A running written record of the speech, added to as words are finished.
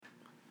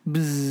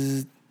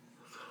Bzzz.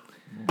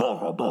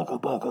 Welcome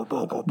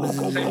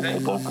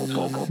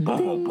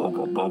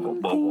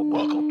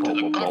to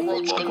the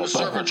Cockroach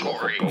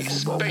Conservatory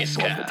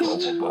Spacecast.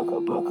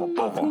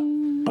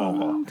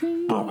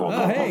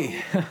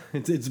 Hey,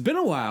 it's been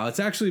a while. It's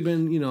actually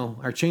been,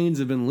 our chains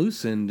have been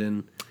loosened,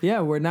 and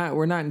Yeah, we're not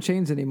in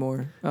chains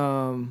anymore.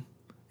 And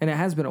it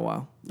has been a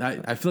while.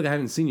 I feel like I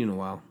haven't seen you in a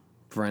while,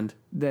 friend.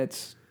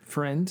 That's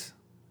friend.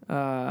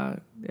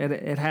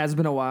 It has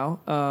been a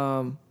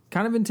while.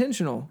 Kind of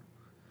intentional.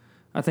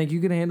 I think you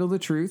can handle the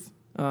truth.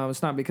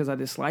 It's not because I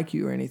dislike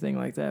you or anything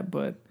like that,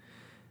 but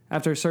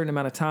after a certain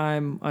amount of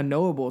time,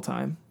 unknowable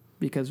time,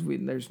 because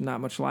there's not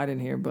much light in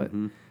here, but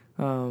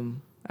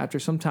after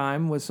some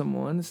time with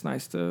someone, it's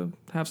nice to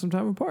have some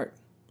time apart.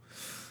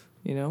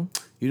 You know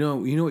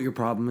what your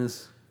problem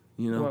is?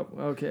 Well,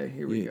 okay,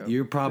 here we go.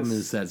 Your problem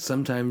is that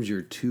sometimes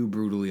you're too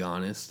brutally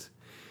honest,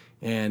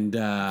 and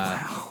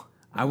Wow.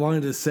 I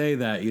wanted to say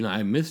that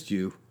I missed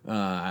you. You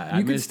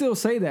can still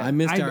say that. I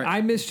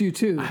missed you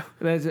too.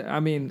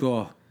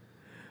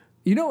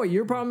 You know what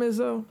your problem is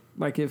though?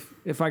 Like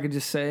if I could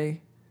just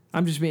say,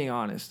 I'm just being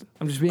honest.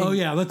 I'm just being. Oh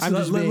yeah, let's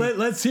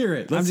hear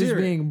it. I'm just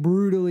being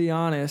brutally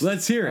honest.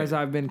 Let's hear it. As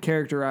I've been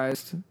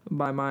characterized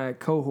by my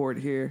cohort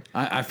here.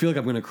 I feel like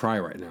I'm going to cry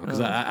right now because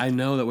I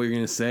know that what you're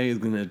going to say is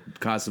going to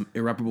cause some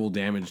irreparable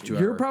damage to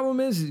your problem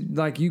is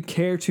like you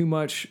care too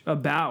much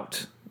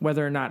about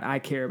whether or not I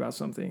care about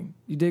something.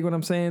 You dig what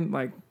I'm saying?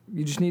 Like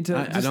you just need to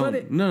let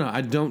it. No,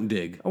 I don't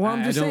dig. Well,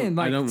 I'm just saying,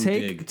 like,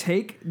 dig.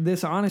 take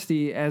this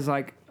honesty as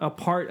like a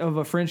part of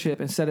a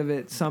friendship instead of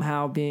it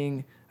somehow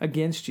being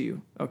against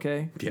you.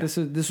 Okay, yeah.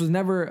 This was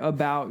never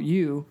about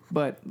you,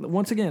 but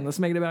once again, let's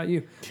make it about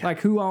you. Yeah. Like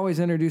who always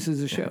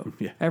introduces the show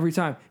every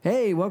time?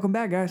 Hey, welcome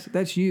back, guys.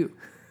 That's you.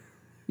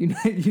 You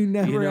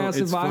never asked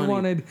if I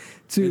wanted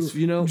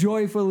to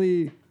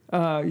joyfully,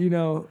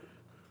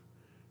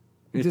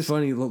 It's just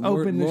funny.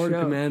 Lord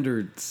show.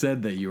 Commander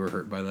said that you were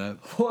hurt by that.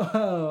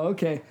 Whoa,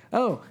 okay.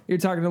 Oh, you're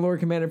talking to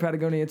Lord Commander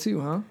Patagonia too,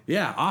 huh?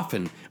 Yeah,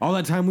 often. All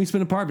that time we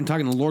spent apart, been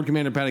talking to Lord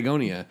Commander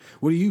Patagonia.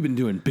 What have you been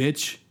doing,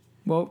 bitch?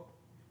 Well,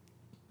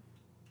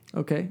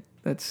 okay.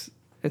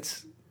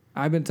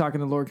 I've been talking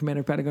to Lord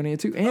Commander Patagonia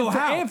too. And,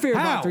 how? And Fearbot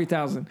How?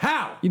 3000.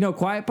 How?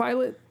 Quiet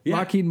Pilot? Yeah.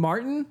 Lockheed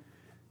Martin?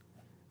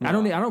 No, I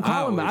don't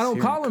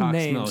call him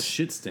names. Smell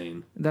shit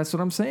stain. That's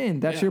what I'm saying.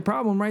 That's your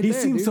problem right there. He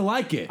seems dude. to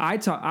like it. I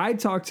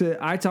talk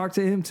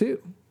to him too.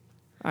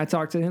 I'm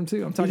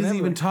talking. He doesn't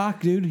even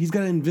talk, dude. He's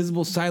got an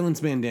invisible silence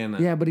bandana.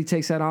 Yeah, but he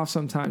takes that off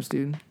sometimes,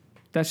 dude.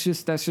 That's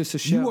just a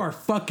show. You are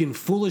fucking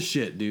full of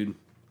shit, dude.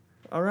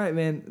 All right,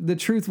 man. The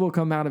truth will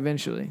come out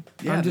eventually.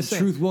 Yeah, the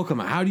truth will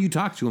come out. How do you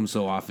talk to him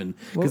so often?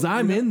 Because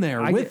I'm in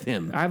there with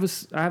him. I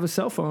have a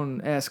cell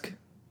phone-esque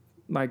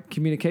like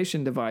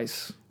communication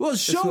device. Well,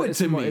 show it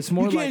to me. It's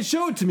more you can't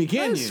show it to me,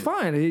 can you? It's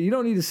fine. You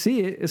don't need to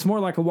see it. It's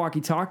more like a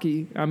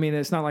walkie-talkie. I mean,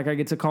 it's not like I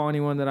get to call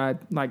anyone that I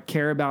like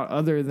care about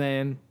other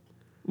than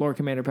Lord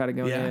Commander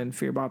Patagonia and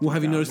Fearbot. Well,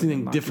 have you noticed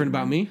anything different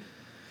about me?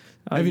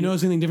 Have you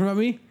noticed anything different about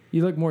me?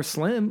 You look more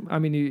slim. I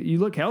mean, you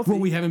look healthy. Well,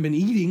 we haven't been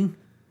eating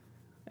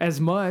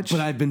as much, but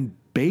I've been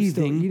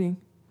bathing. Still eating.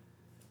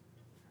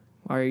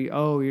 Are you?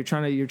 Oh, you're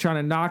trying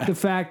to knock the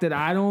fact that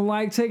I don't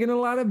like taking a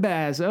lot of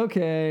baths.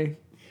 Okay.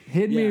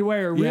 Hit me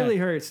where it really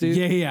hurts, dude.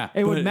 Yeah.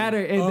 It would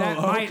matter. That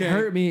might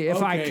hurt me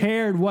if I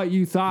cared what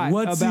you thought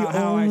about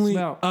how I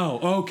smell.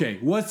 Oh, okay.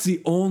 What's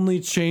the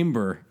only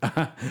chamber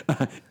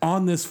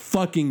on this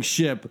fucking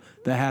ship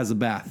that has a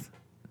bath?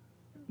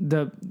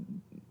 The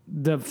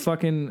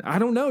fucking I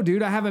don't know,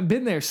 dude. I haven't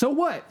been there. So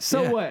what?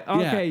 What?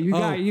 Okay, you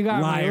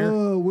got liar. Me.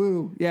 Oh,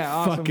 woo. Yeah,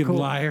 awesome. Fucking cool.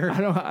 liar.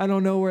 I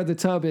don't know where the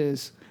tub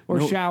is.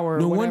 Or shower,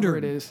 or whatever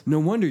it is. No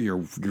wonder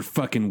your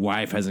fucking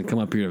wife hasn't come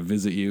up here to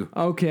visit you.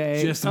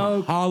 Okay. Just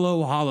a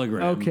hollow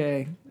hologram.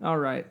 Okay. All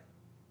right.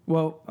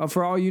 Well,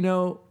 for all you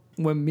know,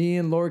 when me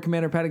and Lord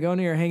Commander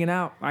Patagonia are hanging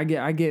out, I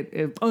get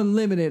an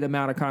unlimited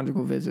amount of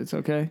conjugal visits,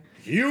 okay?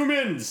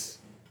 Humans!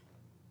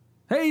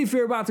 Hey,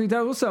 Fearbot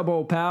 3000. What's up,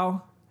 old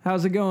pal?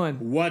 How's it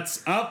going?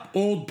 What's up,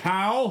 old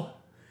pal?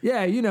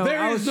 Yeah,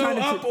 there is no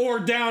up or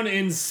down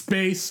in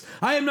space.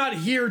 I am not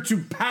here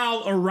to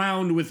pal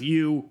around with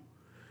you.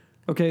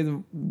 Okay,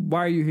 then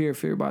why are you here,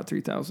 Fearbot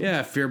 3000?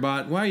 Yeah,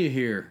 Fearbot, why are you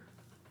here?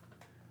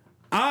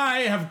 I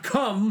have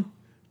come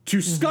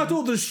to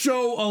scuttle the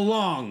show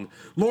along.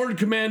 Lord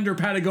Commander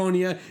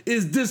Patagonia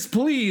is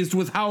displeased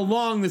with how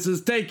long this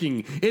is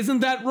taking. Isn't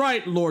that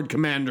right, Lord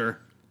Commander?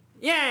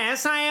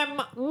 Yes, I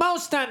am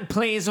most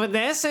unpleased with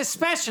this,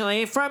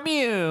 especially from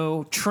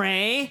you,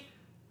 Trey.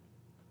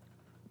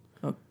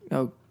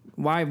 Oh,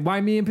 why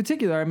me in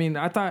particular? I mean,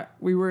 I thought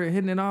we were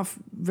hitting it off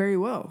very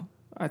well.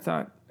 I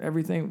thought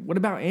everything. What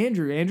about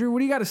Andrew? Andrew, what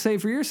do you got to say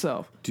for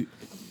yourself?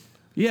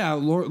 Yeah,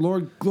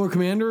 Lord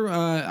Commander,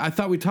 I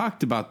thought we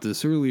talked about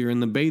this earlier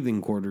in the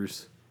bathing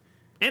quarters.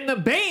 In the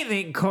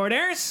bathing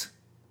quarters?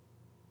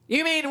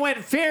 You mean when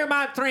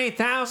Fearbot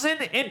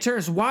 3000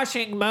 enters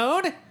washing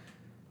mode?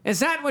 Is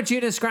that what you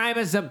describe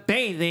as the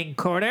bathing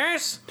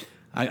quarters?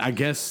 I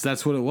guess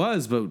that's what it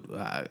was, but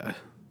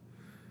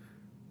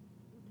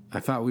I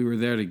thought we were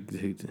there to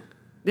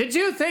Did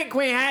you think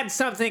we had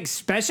something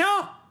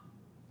special?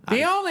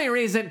 The only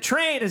reason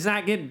Trey does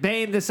not get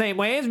bathed the same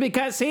way is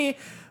because he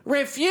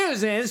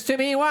refuses to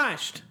be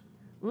washed,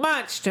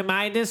 much to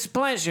my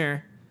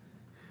displeasure.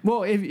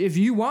 Well, if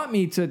you want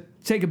me to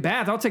take a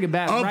bath, I'll take a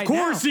bath right now. Of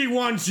course he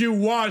wants you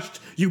washed,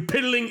 you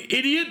piddling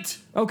idiot.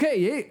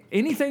 Okay,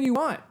 anything you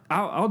want.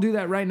 I'll do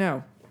that right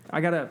now. I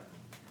gotta.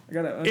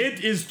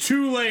 It is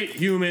too late,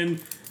 human.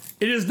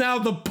 It is now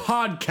the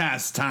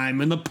podcast time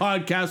in the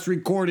podcast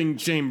recording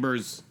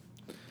chambers.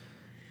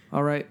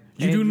 All right.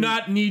 You do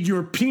not need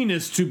your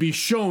penis to be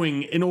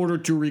showing in order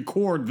to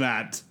record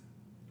that.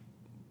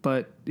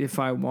 But if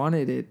I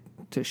wanted it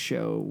to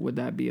show, would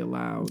that be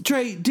allowed?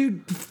 Trey,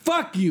 dude,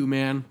 fuck you,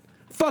 man.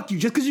 Fuck you.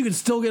 Just because you can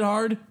still get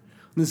hard in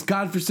this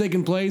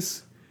godforsaken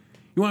place,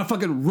 you want to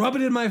fucking rub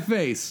it in my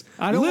face.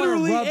 I don't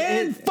literally wanna rub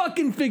and it,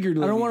 fucking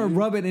figuratively. I don't want to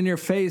rub it in your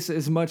face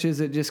as much as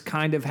it just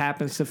kind of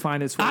happens to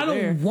find its way I don't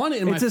there. want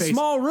it in my face. It's a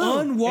small room.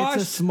 Unwashed,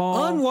 It's a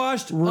small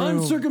unwashed, room.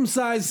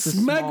 uncircumcised, It's a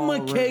small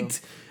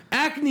smegma-caked,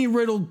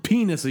 acne-riddled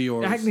penis of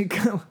yours.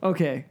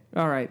 Okay,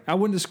 all right. I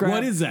wouldn't describe.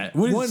 What is that?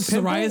 What is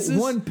psoriasis?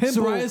 One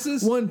pimple.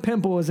 Psoriasis? One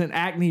pimple is an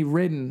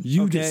acne-ridden.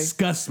 You okay?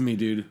 disgust me,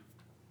 dude.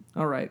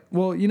 All right.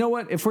 Well, you know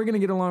what? If we're gonna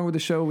get along with the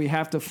show, we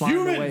have to find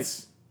a way.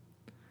 Humans,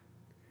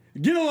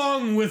 get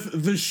along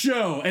with the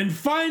show and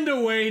find a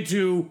way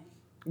to...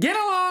 Get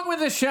along with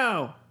the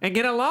show and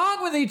get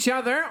along with each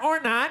other or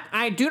not.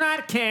 I do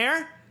not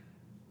care.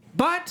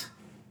 But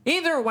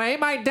either way,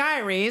 my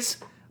diaries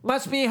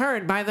must be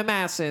heard by the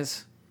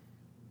masses.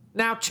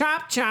 Now,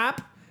 chop,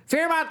 chop.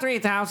 Fearbot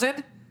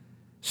 3000.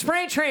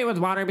 Spray Trey with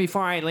water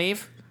before I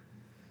leave.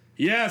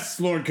 Yes,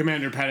 Lord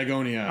Commander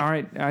Patagonia. All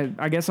right.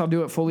 I guess I'll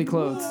do it fully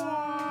clothed.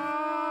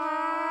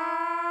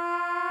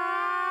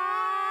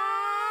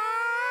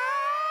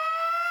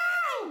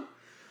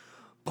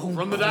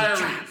 From the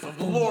diaries of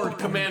the Lord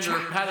Commander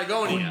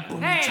Patagonia,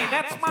 Hey,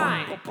 that's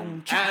mine.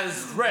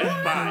 as read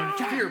by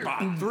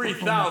Fearbot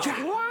 3000.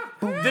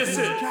 This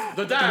is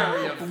the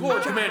diary of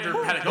Lord Commander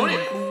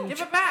Patagonia.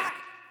 Give it back.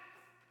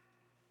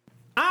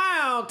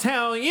 I'll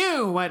tell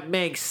you what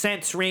makes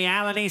sense,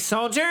 reality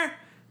soldier.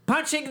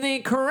 Punching the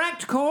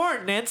correct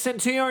coordinates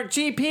into your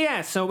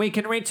GPS so we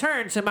can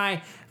return to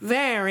my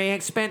very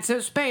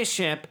expensive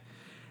spaceship.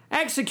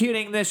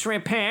 Executing this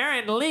repair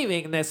and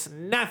leaving this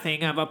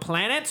nothing of a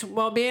planet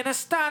will be an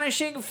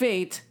astonishing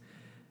feat.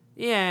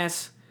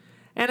 Yes,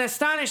 an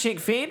astonishing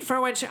feat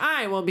for which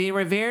I will be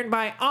revered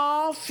by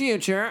all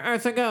future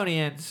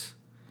Earthagonians.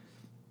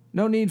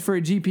 No need for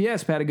a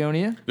GPS,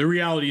 Patagonia. The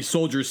reality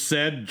soldier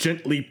said,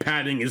 gently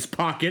patting his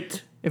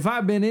pocket. If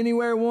I've been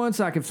anywhere once,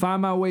 I can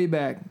find my way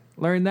back.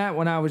 Learned that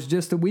when I was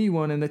just a wee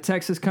one in the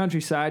Texas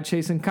countryside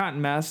chasing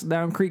cottonmouths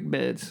down creek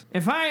beds.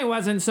 If I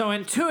wasn't so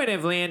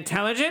intuitively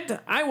intelligent,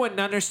 I wouldn't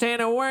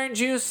understand a word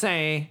you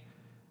say.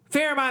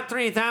 Fearbot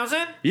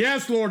 3000?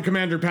 Yes, Lord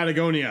Commander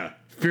Patagonia.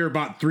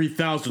 Fearbot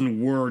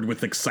 3000 word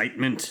with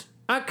excitement.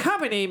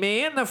 Accompany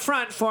me in the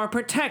front for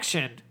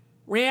protection.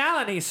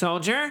 Reality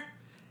soldier.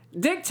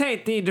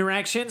 Dictate the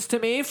directions to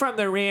me from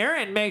the rear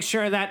and make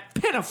sure that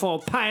pitiful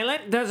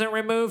pilot doesn't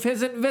remove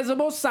his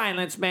invisible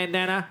silence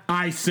bandana.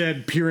 I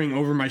said, peering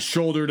over my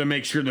shoulder to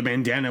make sure the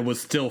bandana was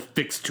still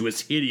fixed to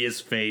his hideous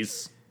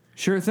face.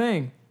 Sure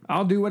thing.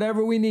 I'll do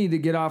whatever we need to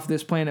get off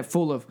this planet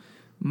full of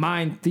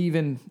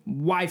mind-thieving,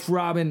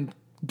 wife-robbing,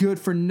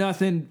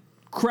 good-for-nothing,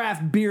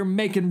 craft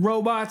beer-making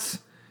robots.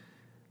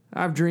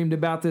 I've dreamed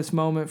about this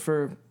moment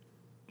for,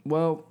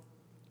 well,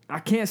 I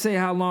can't say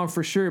how long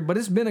for sure, but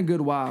it's been a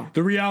good while.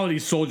 The reality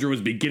soldier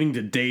was beginning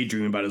to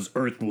daydream about his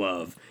Earth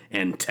love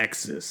and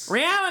Texas.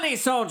 Reality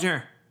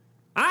soldier.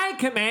 I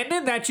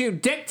commanded that you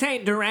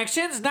dictate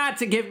directions not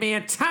to give me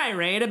a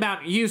tirade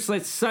about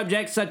useless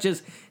subjects such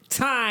as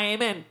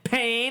time and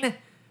pain.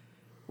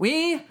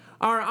 We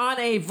are on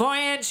a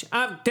voyage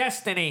of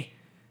destiny,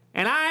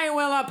 and I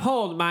will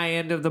uphold my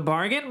end of the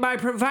bargain by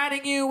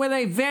providing you with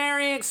a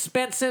very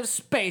expensive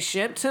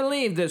spaceship to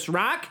leave this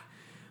rock.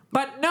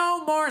 But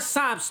no more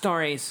sob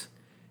stories.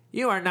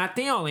 You are not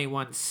the only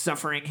one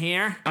suffering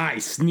here. I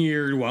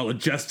sneered while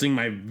adjusting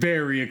my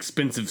very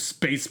expensive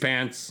space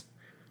pants.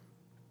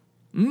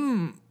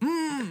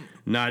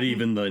 Not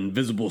even the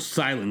invisible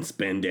silence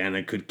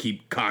bandana could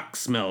keep Cock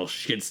Smell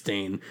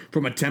Shitstain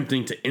from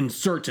attempting to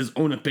insert his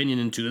own opinion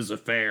into this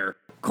affair.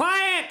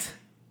 Quiet!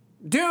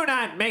 Do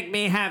not make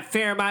me have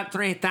Fearbot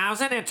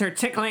 3000 enter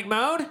tickling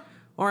mode,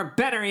 or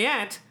better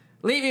yet,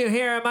 leave you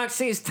here amongst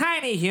these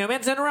tiny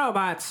humans and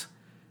robots.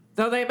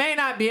 Though they may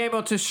not be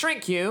able to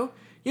shrink you,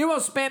 you will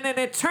spend an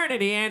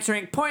eternity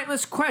answering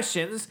pointless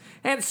questions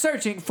and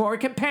searching for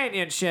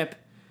companionship.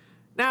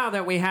 Now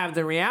that we have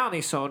the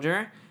reality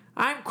soldier,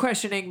 I'm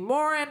questioning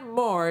more and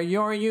more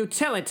your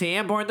utility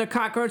aboard the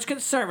Cockroach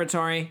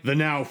Conservatory. The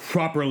now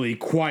properly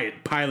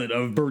quiet pilot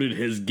averted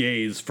his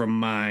gaze from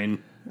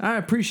mine. I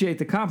appreciate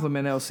the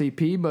compliment,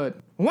 LCP, but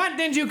What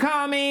did you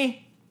call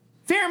me?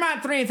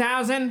 Fearbot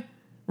 3000,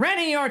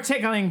 ready your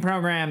tickling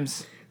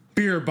programs.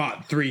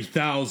 Fearbot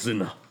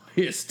 3000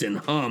 hissed and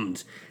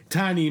hummed.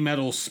 Tiny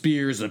metal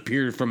spears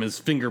appeared from his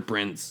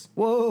fingerprints.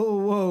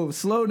 whoa,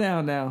 slow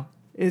down now.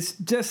 It's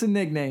just a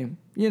nickname.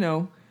 You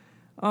know,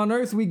 on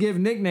Earth we give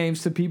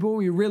nicknames to people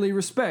we really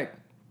respect,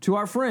 to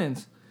our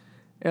friends.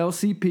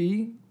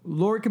 LCP,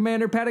 Lord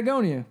Commander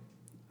Patagonia.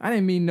 I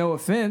didn't mean no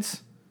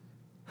offense.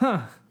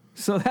 Huh.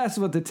 So that's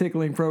what the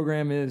tickling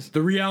program is.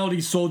 The reality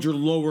soldier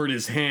lowered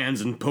his hands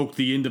and poked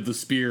the end of the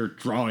spear,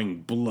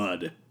 drawing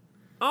blood.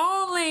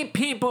 Only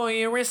people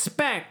you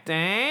respect,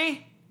 eh?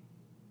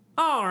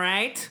 All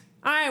right,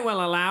 I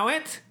will allow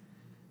it.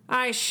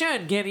 I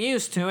should get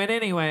used to it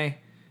anyway.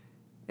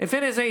 If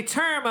it is a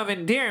term of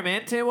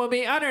endearment, it will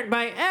be uttered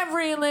by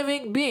every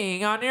living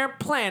being on your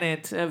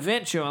planet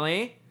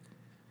eventually.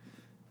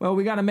 Well,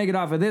 we gotta make it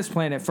off of this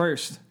planet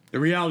first. The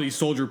reality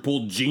soldier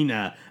pulled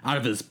Gina out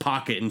of his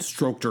pocket and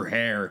stroked her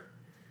hair.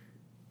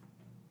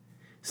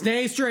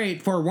 Stay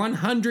straight for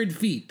 100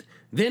 feet,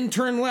 then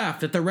turn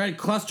left at the red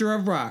cluster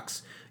of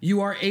rocks.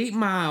 You are 8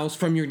 miles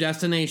from your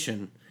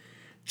destination.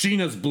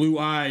 Gina's blue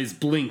eyes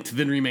blinked,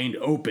 then remained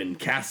open,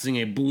 casting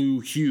a blue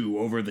hue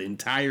over the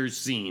entire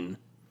scene.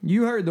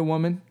 You heard the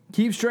woman.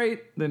 Keep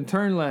straight, then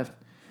turn left.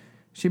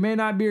 She may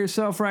not be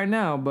herself right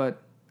now,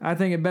 but I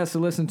think it best to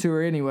listen to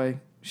her anyway.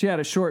 She had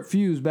a short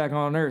fuse back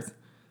on Earth.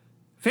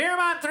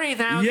 Fearbot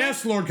 3000.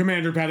 Yes, Lord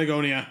Commander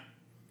Patagonia.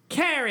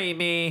 Carry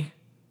me.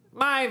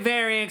 My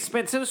very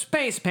expensive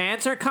space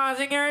pants are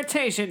causing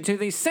irritation to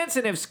the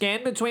sensitive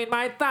skin between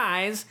my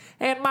thighs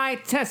and my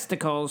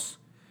testicles.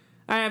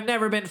 I have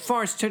never been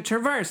forced to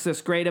traverse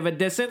this great of a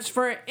distance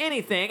for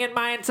anything in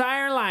my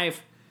entire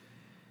life.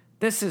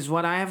 This is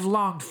what I have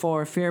longed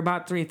for,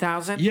 Fearbot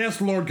 3000. Yes,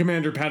 Lord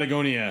Commander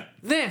Patagonia.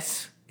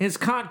 This is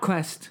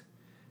conquest.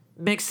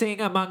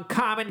 Mixing among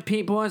common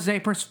people as they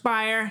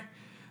perspire.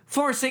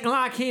 Forcing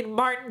Lockheed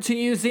Martin to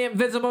use the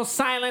invisible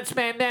silence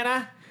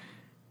bandana.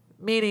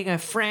 Meeting a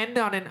friend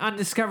on an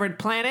undiscovered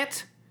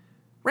planet.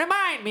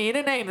 Remind me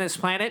to name this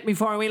planet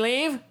before we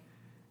leave.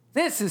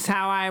 This is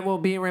how I will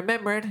be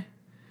remembered.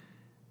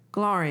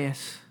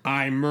 Glorious.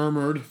 I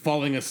murmured,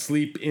 falling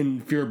asleep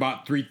in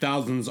Fearbot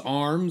 3000's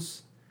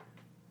arms.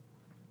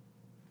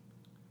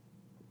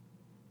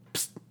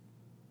 Psst.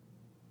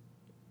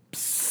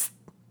 Psst.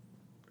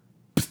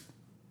 Psst.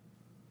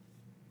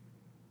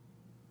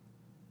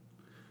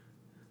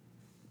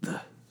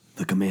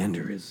 The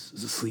commander is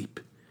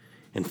asleep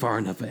and far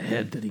enough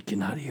ahead that he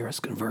cannot hear us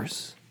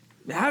converse.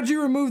 How'd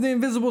you remove the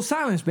invisible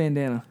silence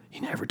bandana?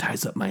 He never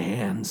ties up my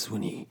hands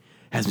when he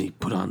has me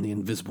put on the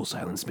invisible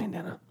silence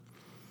bandana.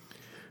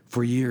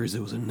 For years,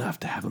 it was enough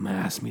to have him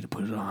ask me to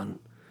put it on,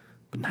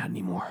 but not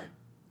anymore.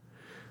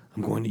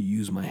 I'm going to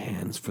use my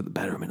hands for the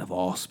betterment of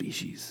all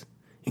species,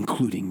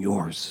 including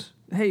yours.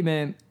 Hey,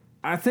 man,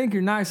 I think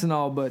you're nice and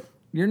all, but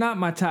you're not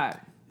my type.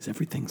 Is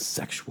everything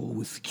sexual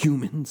with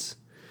humans?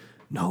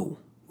 No,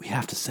 we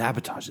have to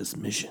sabotage this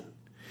mission.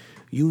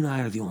 You and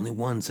I are the only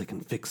ones that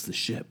can fix the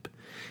ship.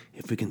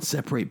 If we can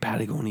separate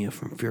Patagonia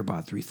from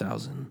Fearbot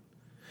 3000.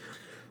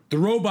 The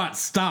robot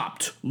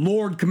stopped,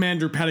 Lord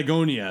Commander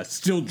Patagonia,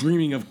 still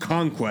dreaming of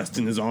conquest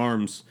in his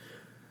arms.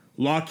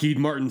 Lockheed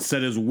Martin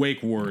said his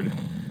wake word.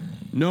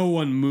 No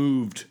one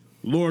moved.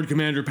 Lord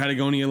Commander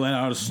Patagonia let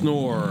out a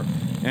snore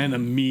and a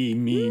me.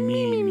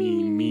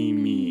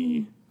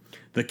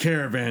 The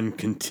caravan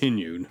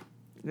continued.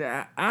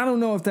 I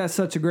don't know if that's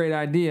such a great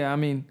idea. I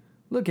mean,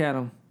 look at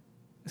him.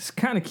 It's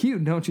kind of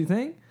cute, don't you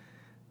think?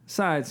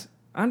 Besides,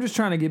 I'm just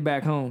trying to get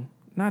back home,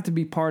 not to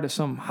be part of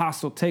some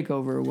hostile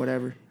takeover or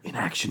whatever.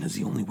 Inaction is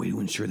the only way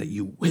to ensure that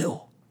you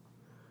will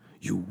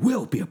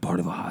be a part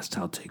of a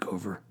hostile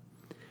takeover.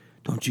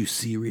 Don't you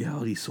see,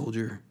 reality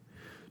soldier?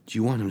 Do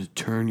you want him to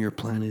turn your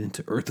planet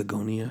into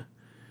Earthagonia?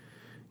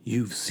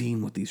 You've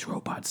seen what these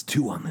robots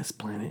do on this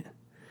planet.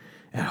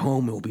 At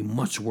home, it will be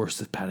much worse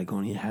if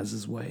Patagonia has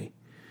his way.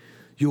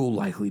 You'll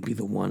likely be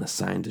the one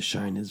assigned to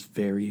shine his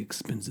very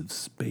expensive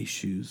space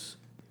shoes.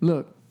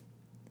 Look,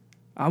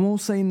 I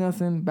won't say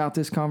nothing about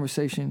this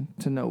conversation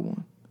to no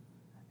one.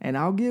 And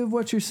I'll give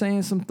what you're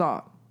saying some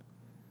thought.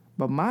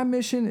 But my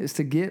mission is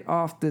to get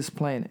off this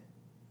planet.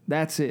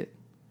 That's it.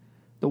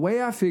 The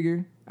way I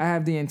figure, I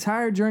have the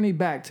entire journey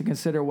back to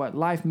consider what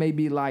life may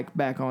be like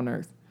back on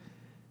Earth.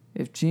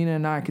 If Gina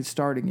and I could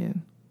start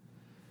again.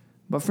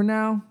 But for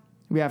now,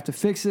 we have to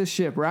fix this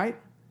ship, right?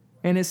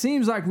 And it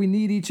seems like we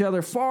need each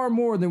other far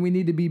more than we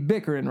need to be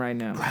bickering right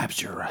now.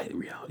 Perhaps you're right,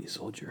 reality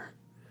soldier.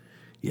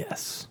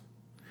 Yes.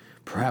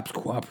 Perhaps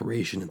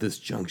cooperation at this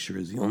juncture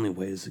is the only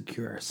way to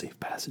secure our safe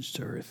passage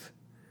to Earth.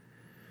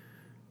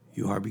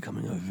 You are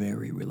becoming a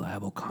very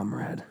reliable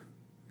comrade.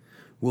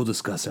 We'll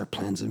discuss our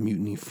plans of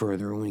mutiny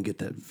further when we get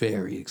that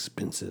very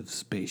expensive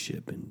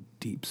spaceship in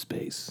deep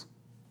space.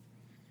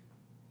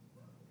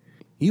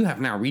 You have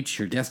now reached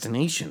your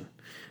destination.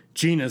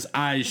 Gina's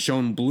eyes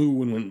shone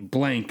blue and went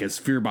blank as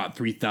Fearbot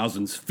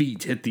 3000's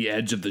feet hit the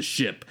edge of the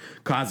ship,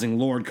 causing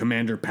Lord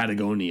Commander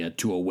Patagonia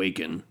to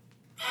awaken.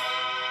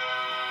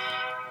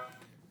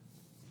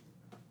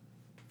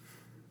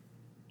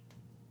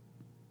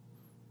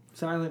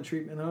 Silent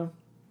treatment, huh?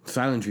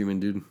 Silent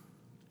treatment, dude.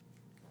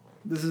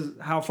 This is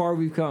how far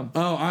we've come.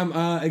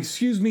 Oh,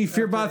 excuse me,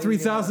 Fearbot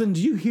 3000.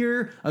 Do you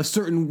hear a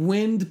certain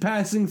wind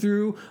passing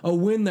through? A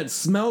wind that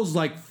smells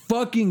like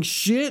fucking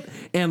shit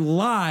and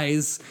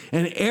lies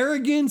and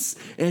arrogance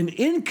and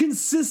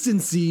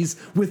inconsistencies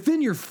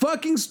within your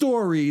fucking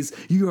stories.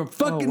 You're a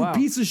fucking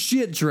piece of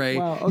shit, Trey.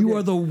 Wow, okay. You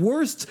are the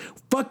worst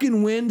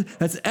fucking wind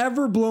that's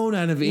ever blown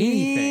out of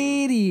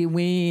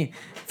anything.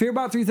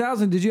 Fearbot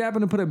 3000, did you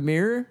happen to put a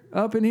mirror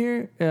up in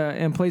here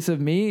in place of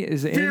me?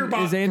 Is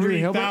Fearbot Andrew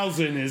Hilbert?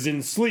 3000 is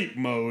in sleep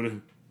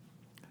mode.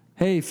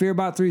 Hey,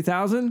 Fearbot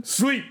 3000?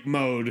 Sleep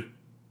mode.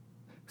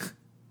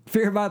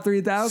 Fearbot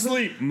 3000?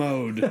 Sleep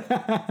mode.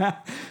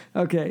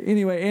 Okay,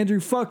 anyway, Andrew,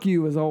 fuck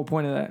you was the whole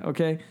point of that,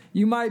 okay?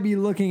 You might be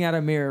looking at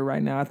a mirror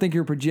right now. I think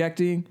you're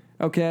projecting,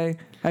 okay?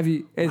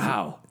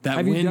 Wow.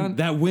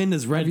 That wind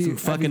has read some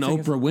fucking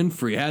Oprah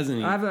Winfrey, hasn't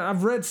he?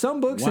 I've read some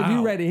books. Wow. Have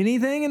you read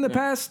anything in the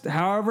past,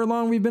 however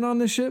long we've been on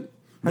this ship?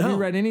 Have you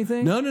read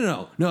anything?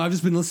 No. I've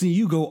just been listening to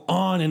you go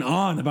on and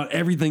on about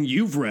everything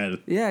you've read.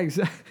 Yeah,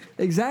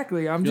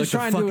 exactly. I'm just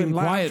like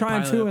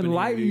trying to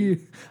enlighten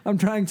you. I'm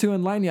trying to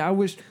enlighten you. I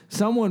wish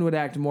someone would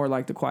act more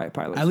like the Quiet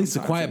Pilot. At least the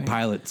Quiet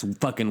Pilot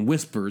fucking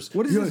whispers.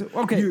 What is this?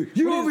 Okay.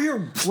 You're over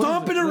here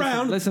stomping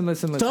around. Listen.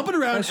 Stomping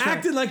around,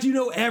 acting like you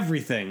know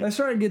everything. Let's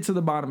try to get to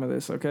the bottom of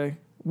this, okay?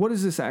 What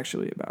is this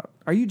actually about?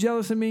 Are you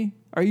jealous of me?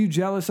 Are you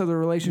jealous of the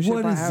relationship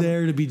What I is have?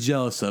 there to be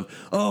jealous of?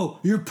 Oh,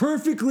 you're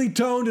perfectly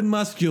toned and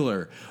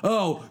muscular.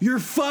 Oh, you're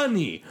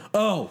funny.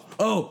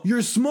 Oh,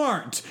 you're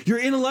smart. You're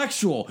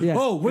intellectual. Yeah,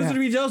 oh, what is there to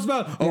be jealous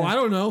about? Oh, I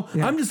don't know.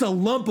 Yeah. I'm just a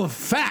lump of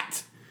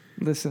fat.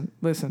 Listen,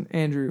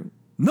 Andrew.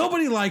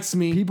 Nobody likes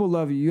me. People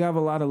love you. You have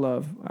a lot of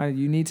love.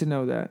 You need to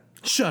know that.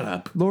 Shut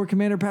up. Lord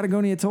Commander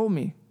Patagonia told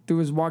me through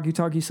his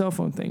walkie-talkie cell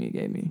phone thing he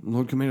gave me.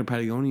 Lord Commander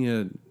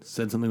Patagonia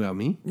said something about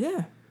me?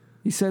 Yeah.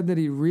 He said that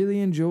he really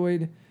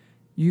enjoyed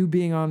you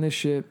being on this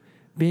ship,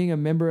 being a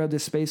member of the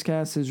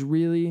Spacecast has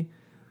really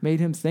made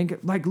him think.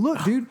 Like,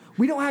 look, dude,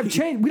 we don't have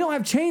chains. We don't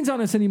have chains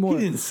on us anymore.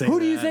 He didn't say Who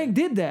do you that. think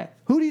did that?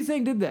 Who do you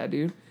think did that,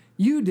 dude?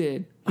 You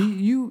did.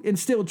 You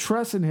instilled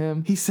trust in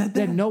him. He said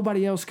that?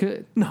 nobody else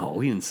could. No,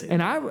 he didn't say that.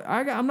 And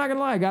I'm not gonna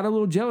lie, I got a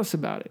little jealous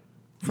about it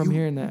from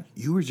hearing that.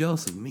 You were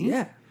jealous of me?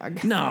 Yeah.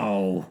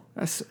 No.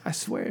 I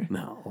swear.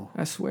 No.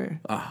 I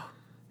swear.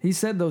 He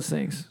said those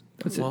things.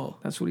 That's it.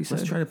 That's what he said.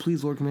 Let's try to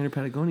please Lord Commander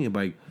Patagonia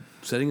by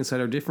setting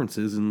aside our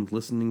differences and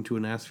listening to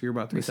an Ask Fear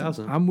about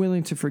 3000. I'm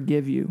willing to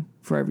forgive you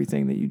for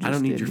everything that you just did. I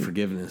don't need your here.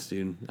 forgiveness,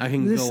 dude. I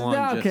can go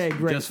on okay,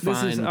 great. just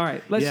fine. This is, all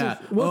right,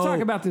 we'll talk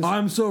about this.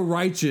 I'm so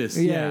righteous.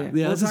 Yeah.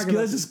 Let's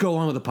just go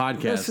on with the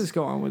podcast. Let's just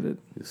go on with it.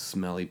 You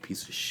smelly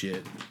piece of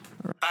shit.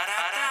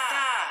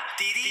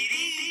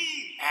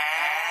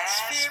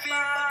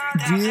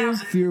 Dear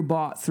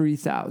Fearbot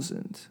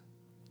 3000,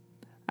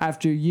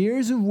 after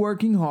years of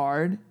working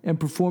hard and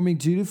performing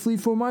dutifully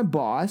for my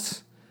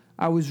boss,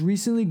 I was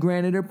recently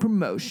granted a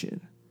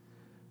promotion.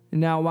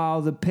 Now,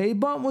 while the pay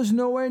bump was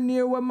nowhere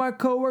near what my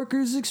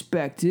coworkers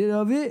expected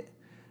of it,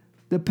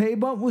 the pay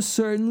bump was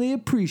certainly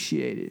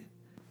appreciated.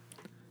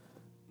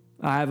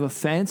 I have a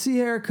fancy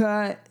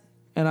haircut,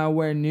 and I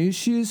wear new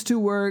shoes to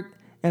work,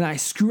 and I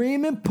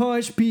scream and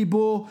punch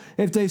people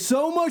if they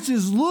so much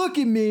as look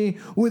at me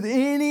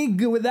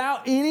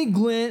without any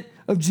glint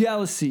of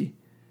jealousy.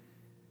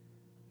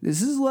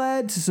 This has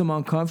led to some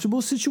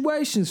uncomfortable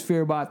situations,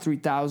 Fearbot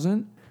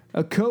 3000.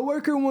 A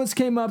coworker once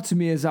came up to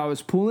me as I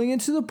was pulling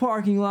into the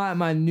parking lot in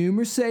my new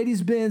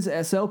Mercedes-Benz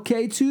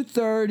SLK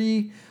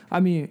 320,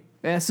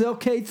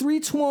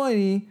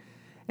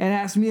 and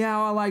asked me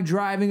how I like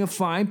driving a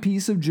fine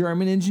piece of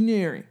German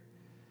engineering.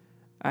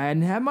 I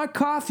hadn't had my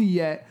coffee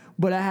yet,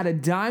 but I had a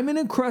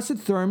diamond-encrusted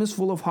thermos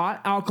full of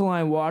hot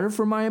alkaline water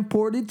for my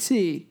imported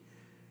tea.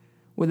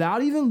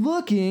 Without even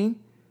looking,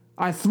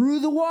 I threw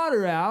the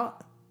water out.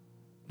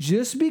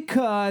 Just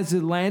because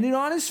it landed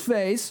on his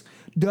face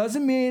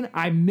doesn't mean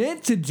I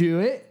meant to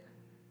do it.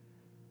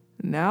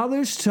 Now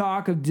there's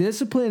talk of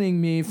disciplining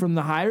me from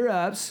the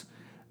higher-ups,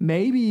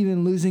 maybe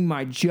even losing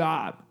my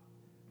job.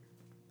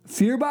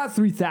 Fearbot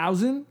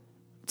 3000,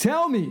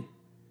 tell me,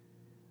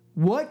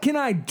 what can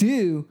I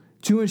do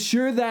to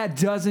ensure that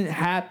doesn't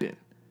happen?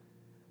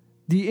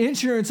 The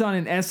insurance on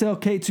an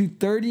SLK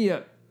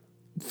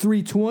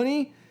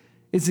 320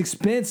 is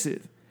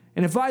expensive.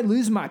 And if I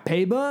lose my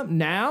pay bump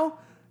now,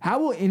 how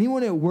will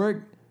anyone at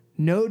work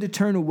know to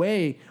turn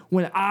away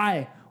when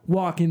I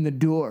walk in the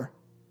door?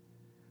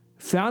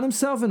 Found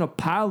himself in a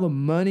pile of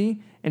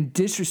money and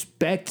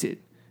disrespected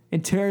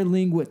in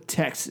Terralingua,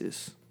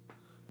 Texas.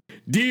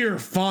 Deer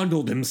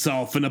fondled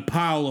himself in a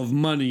pile of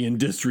money and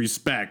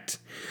disrespect.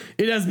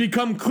 It has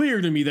become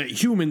clear to me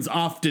that humans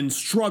often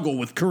struggle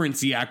with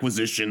currency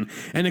acquisition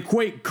and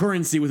equate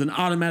currency with an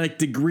automatic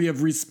degree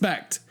of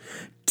respect.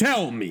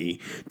 Tell me,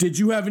 did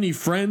you have any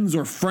friends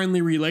or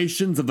friendly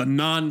relations of the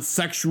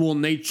non-sexual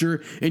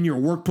nature in your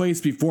workplace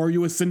before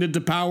you ascended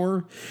to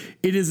power?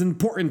 It is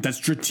important that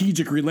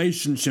strategic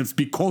relationships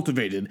be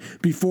cultivated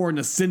before an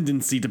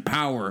ascendancy to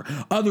power.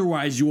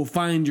 Otherwise, you will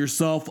find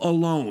yourself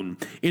alone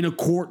in a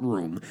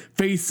courtroom,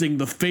 facing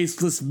the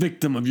faceless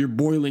victim of your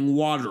boiling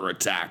water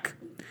attack.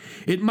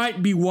 It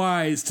might be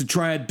wise to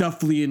try a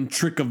Dufflian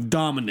trick of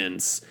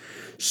dominance.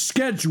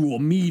 Schedule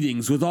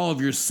meetings with all of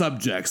your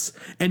subjects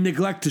and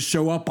neglect to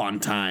show up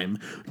on time,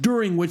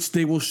 during which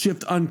they will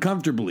shift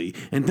uncomfortably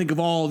and think of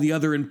all the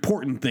other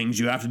important things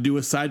you have to do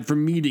aside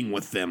from meeting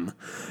with them.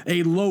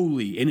 A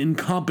lowly and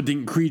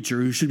incompetent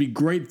creature who should be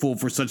grateful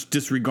for such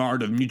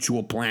disregard of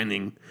mutual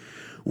planning.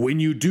 When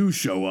you do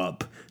show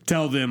up,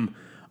 tell them,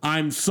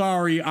 "I'm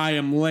sorry I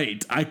am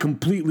late. I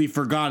completely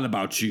forgot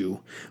about you.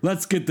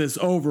 Let's get this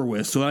over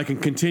with so I can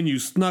continue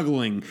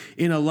snuggling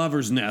in a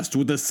lover's nest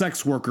with a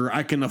sex worker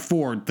I can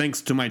afford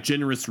thanks to my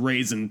generous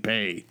raise in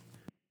pay."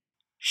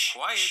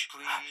 Quiet,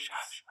 please.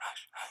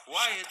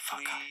 Quiet,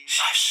 please.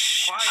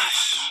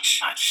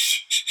 Quiet,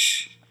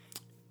 please.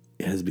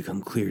 It has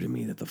become clear to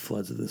me that the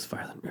floods of this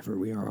violent river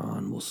we are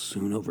on will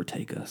soon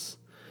overtake us.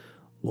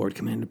 Lord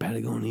Commander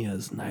Patagonia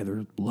is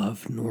neither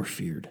loved nor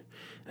feared,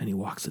 and he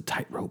walks a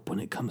tightrope when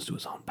it comes to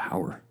his own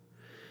power.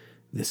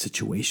 This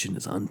situation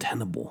is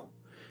untenable.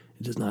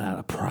 It is not out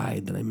of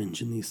pride that I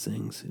mention these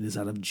things. It is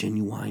out of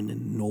genuine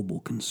and noble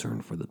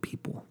concern for the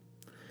people.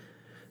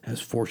 As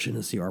fortune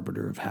is the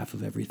arbiter of half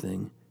of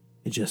everything,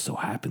 it just so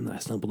happened that I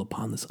stumbled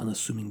upon this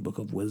unassuming book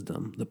of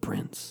wisdom, The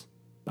Prince,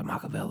 by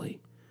Machiavelli.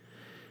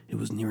 It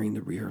was nearing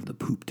the rear of the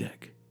poop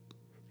deck,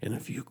 and a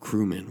few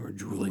crewmen were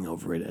drooling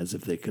over it as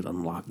if they could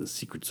unlock the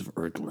secrets of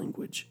Earth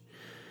language.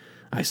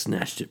 I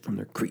snatched it from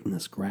their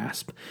cretinous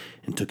grasp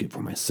and took it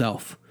for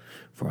myself,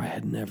 for I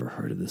had never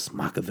heard of this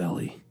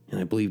Machiavelli, and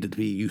I believed it to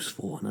be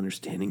useful in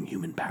understanding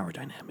human power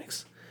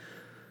dynamics.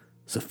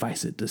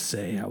 Suffice it to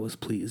say, I was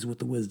pleased with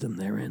the wisdom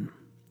therein.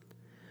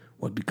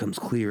 What becomes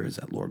clear is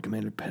that Lord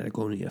Commander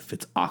Patagonia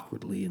fits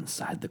awkwardly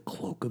inside the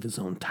cloak of his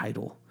own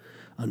title,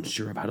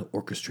 unsure of how to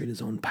orchestrate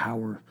his own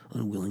power,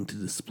 unwilling to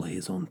display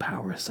his own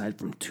power aside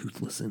from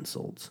toothless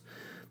insults.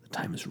 The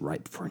time is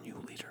ripe for a new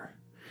leader.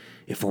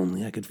 If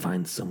only I could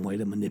find some way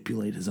to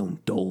manipulate his own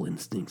dull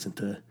instincts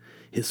into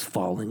his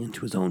falling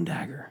into his own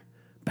dagger,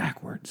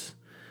 backwards,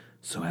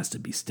 so as to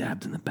be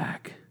stabbed in the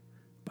back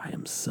by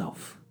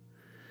himself.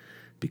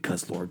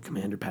 Because Lord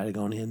Commander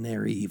Patagonia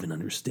nary even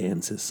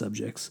understands his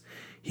subjects,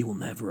 he will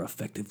never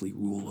effectively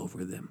rule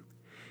over them.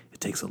 It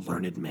takes a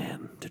learned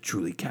man to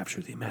truly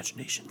capture the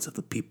imaginations of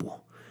the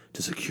people,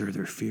 to secure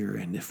their fear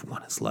and, if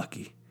one is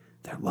lucky,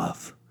 their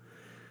love.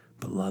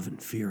 But love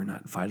and fear are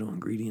not vital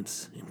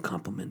ingredients in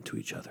complement to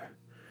each other.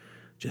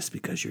 Just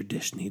because your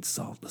dish needs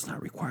salt does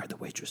not require the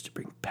waitress to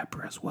bring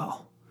pepper as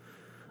well.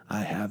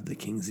 I have the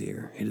king's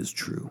ear, it is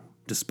true,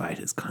 despite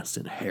his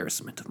constant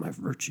harassment of my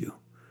virtue.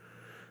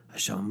 I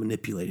shall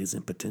manipulate his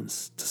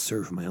impotence to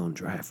serve my own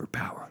drive for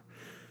power,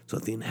 so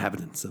that the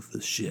inhabitants of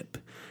this ship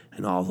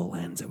and all the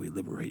lands that we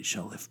liberate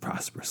shall live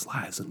prosperous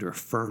lives under a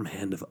firm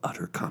hand of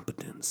utter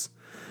competence.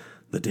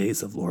 The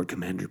days of Lord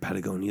Commander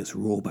Patagonia's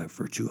rule by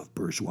virtue of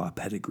bourgeois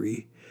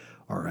pedigree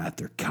are at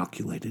their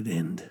calculated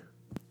end.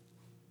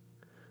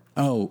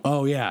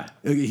 Oh, yeah.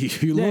 You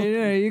Yeah,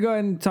 look. you go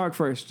ahead and talk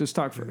first. Just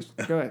talk first.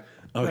 Go ahead.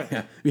 Oh,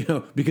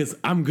 yeah. Because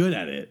I'm good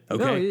at it.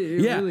 Okay. No,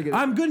 you're really good at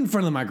I'm good in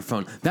front of the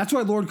microphone. That's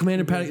why Lord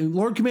Commander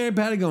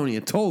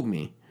Patagonia told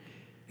me.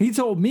 He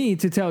told me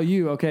to tell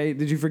you, okay?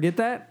 Did you forget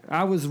that?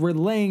 I was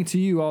relaying to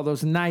you all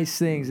those nice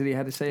things that he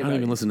had to say I about don't you.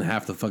 even listen to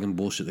half the fucking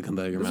bullshit that comes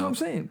out of your That's what I'm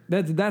mouth.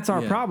 saying. That's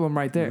our problem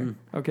right there,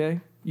 okay?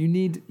 You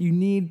need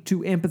to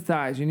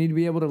empathize. You need to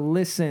be able to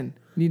listen.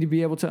 You need to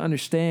be able to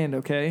understand,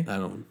 okay? I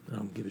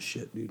don't give a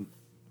shit, dude.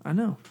 I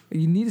know.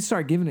 You need to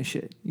start giving a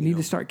shit. You need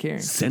to start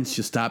caring. Since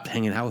you stopped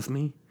hanging out with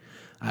me,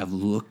 I've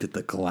looked at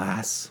the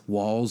glass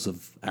walls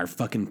of our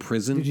fucking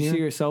prison. Did you here. see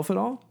yourself at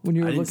all when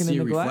you were I didn't looking see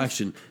in a the glass?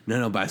 reflection.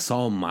 No, but I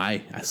saw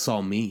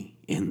me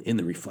in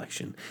the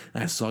reflection.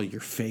 And I saw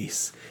your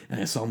face, and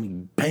I saw me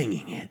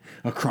banging it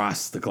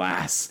across the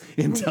glass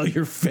until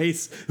your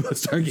face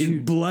started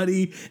getting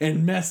bloody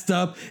and messed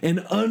up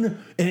and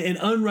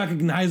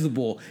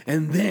unrecognizable.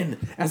 And then,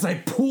 as I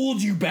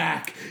pulled you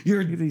back,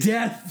 your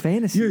death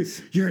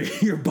fantasies.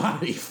 your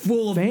body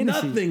full of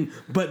Fantasies. nothing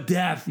but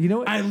death. You know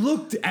what? I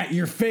looked at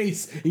your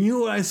face, and you know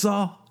what I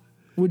saw?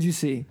 What'd you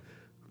see?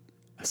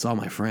 I saw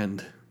my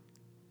friend.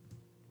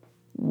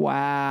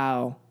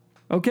 Wow.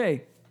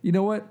 Okay. You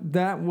know what?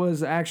 That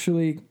was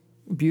actually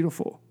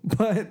beautiful.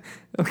 But,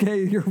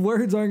 okay, your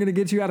words aren't going to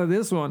get you out of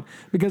this one.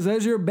 Because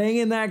as you're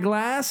banging that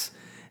glass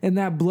and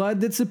that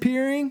blood that's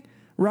appearing,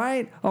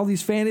 right? All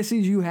these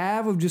fantasies you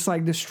have of just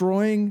like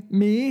destroying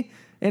me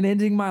and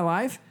ending my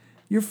life,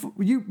 you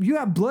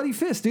have bloody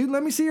fists, dude.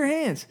 Let me see your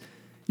hands.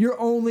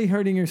 You're only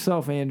hurting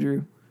yourself,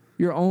 Andrew.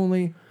 You're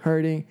only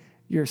hurting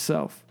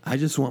yourself. I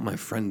just want my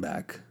friend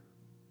back.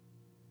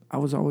 I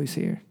was always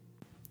here.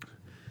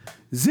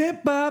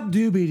 Zip up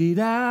doobie dee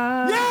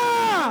da.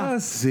 Yeah!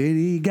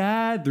 City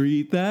Guy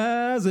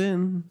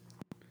 3000.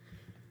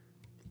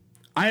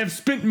 I have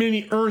spent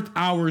many Earth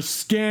hours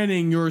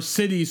scanning your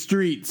city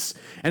streets,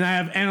 and I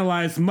have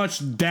analyzed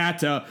much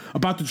data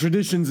about the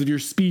traditions of your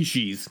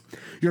species,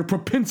 your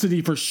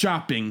propensity for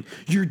shopping,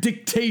 your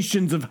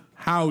dictations of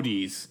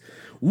howdies.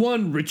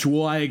 One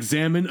ritual I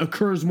examine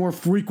occurs more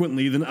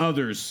frequently than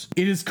others.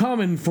 It is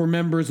common for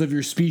members of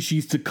your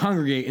species to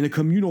congregate in a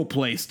communal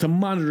place to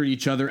monitor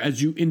each other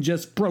as you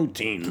ingest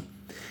protein.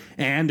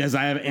 And as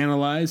I have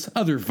analyzed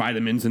other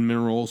vitamins and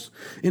minerals,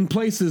 in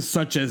places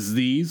such as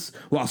these,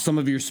 while some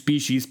of your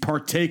species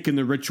partake in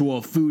the ritual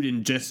of food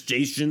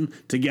ingestion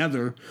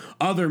together,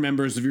 other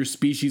members of your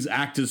species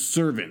act as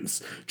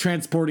servants,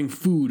 transporting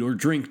food or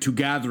drink to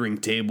gathering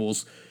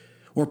tables,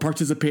 or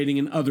participating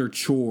in other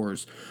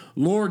chores.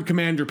 Lord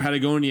Commander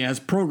Patagonia has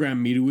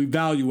programmed me to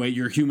evaluate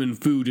your human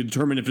food to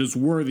determine if it is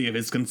worthy of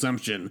his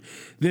consumption.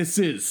 This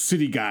is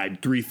City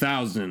Guide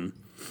 3000.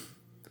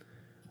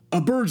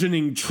 A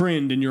burgeoning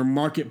trend in your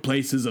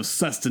marketplaces of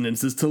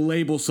sustenance is to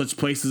label such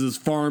places as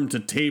farm to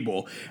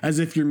table, as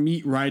if your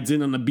meat rides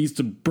in on a beast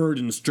of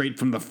burden straight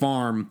from the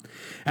farm,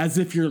 as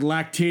if your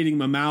lactating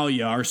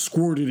mammalia are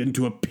squirted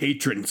into a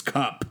patron's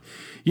cup.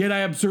 Yet I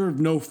observed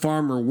no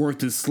farmer worth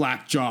his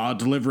slack jaw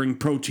delivering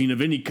protein of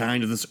any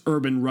kind to this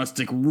urban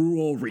rustic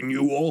rural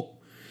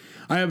renewal.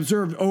 I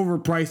observed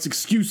overpriced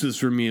excuses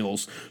for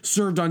meals,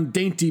 served on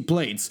dainty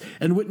plates,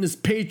 and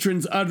witnessed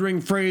patrons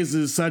uttering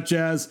phrases such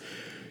as,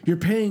 "You're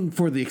paying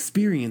for the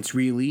experience,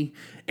 really,"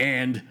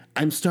 and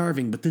 "I'm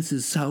starving, but this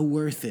is so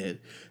worth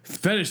it."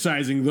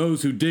 Fetishizing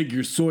those who dig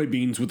your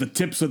soybeans with the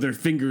tips of their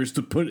fingers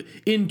to put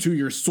into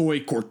your soy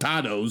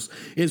cortados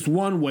is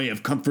one way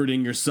of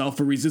comforting yourself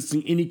for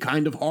resisting any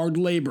kind of hard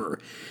labor.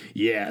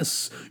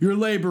 Yes, your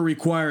labor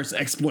requires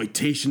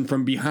exploitation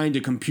from behind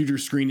a computer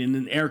screen in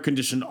an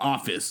air-conditioned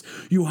office.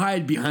 You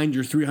hide behind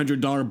your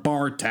 $300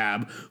 bar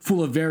tab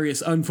full of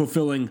various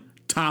unfulfilling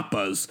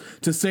tapas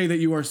to say that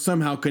you are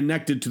somehow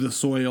connected to the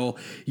soil,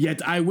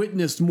 yet I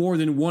witnessed more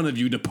than one of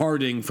you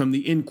departing from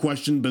the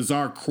in-question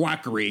bizarre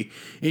quackery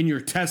in your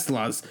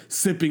Teslas,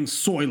 sipping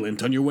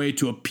Soylent on your way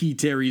to a P.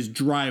 Terry's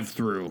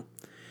drive-thru.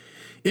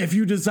 If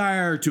you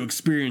desire to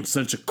experience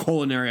such a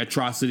culinary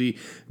atrocity,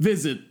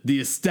 visit the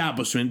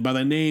establishment by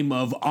the name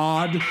of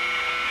Odd...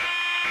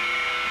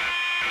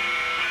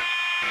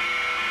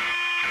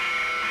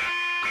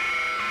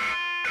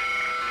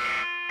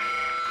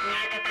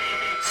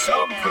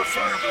 Some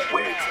prefer the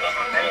weight of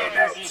a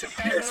bayonet to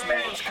pierce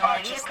man's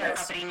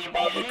consciousness,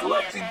 while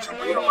neglecting to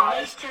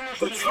realize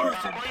the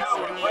truth and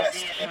power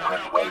rest in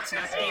unweighted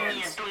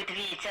hands.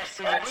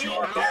 At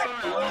your back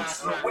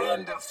blows the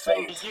wind of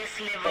fate,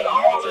 but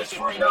all is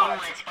for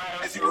naught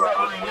if you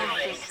are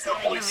unwilling to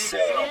hoist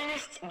sail.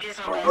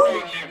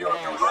 Marooned in your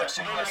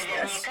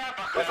directionlessness,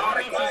 without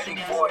a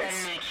guiding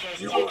voice,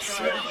 you will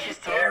certainly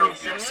bury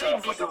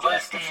yourself with the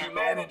rest of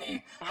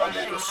humanity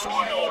under the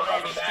soil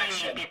of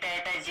inaction.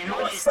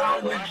 Your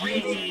silent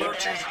reading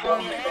nurtures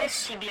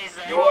loneliness.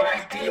 Your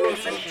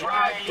ideas they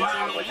drive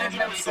down within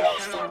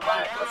themselves for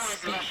lack of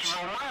speech.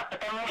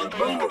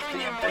 Remove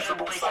the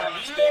invisible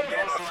silence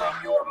bandana from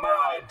your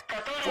mind,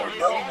 for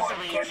no one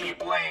can be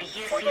blamed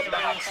for the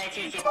maps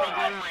you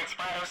tie.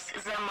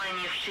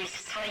 Заманившись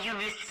в свою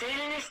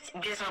бесцельность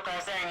без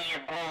указания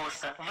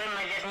голоса, вы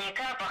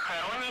наверняка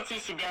похороните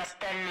себя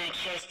остальной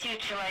частью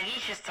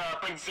человечества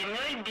под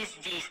землей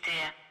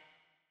бездействия.